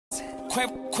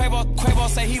Quavo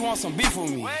say he wants some beef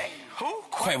with me. Who?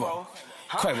 Quavo.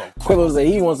 Quavo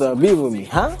say he wants some beef with me.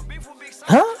 Huh?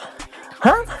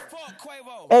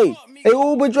 Hey,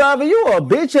 Uber driver, you a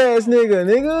bitch ass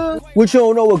nigga. What, you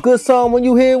don't know a good song when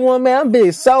you hear one, man? I'm Big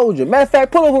Soulja. Matter of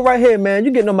fact, pull over right here, man.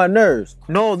 You getting on my nerves.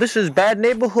 No, this is bad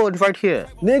neighborhood right here.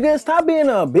 Nigga, stop being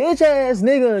a bitch ass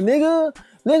nigga.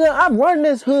 Nigga, I'm running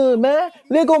this hood, man.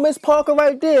 There go Miss Parker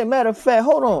right there. Matter of fact,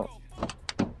 hold on.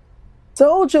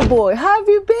 Soulja boy, how have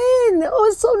you been? Oh,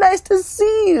 it's so nice to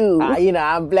see you. You know,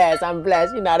 I'm blessed.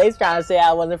 You know, they trying to say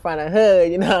I wasn't in front of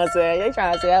hood. You know what I'm saying? They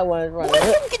trying to say I wasn't in front of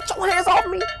hood. Get your hands off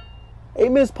me. Hey,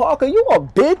 Miss Parker, you a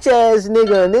bitch ass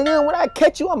nigga. When I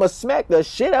catch you, I'ma smack the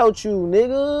shit out you,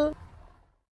 nigga.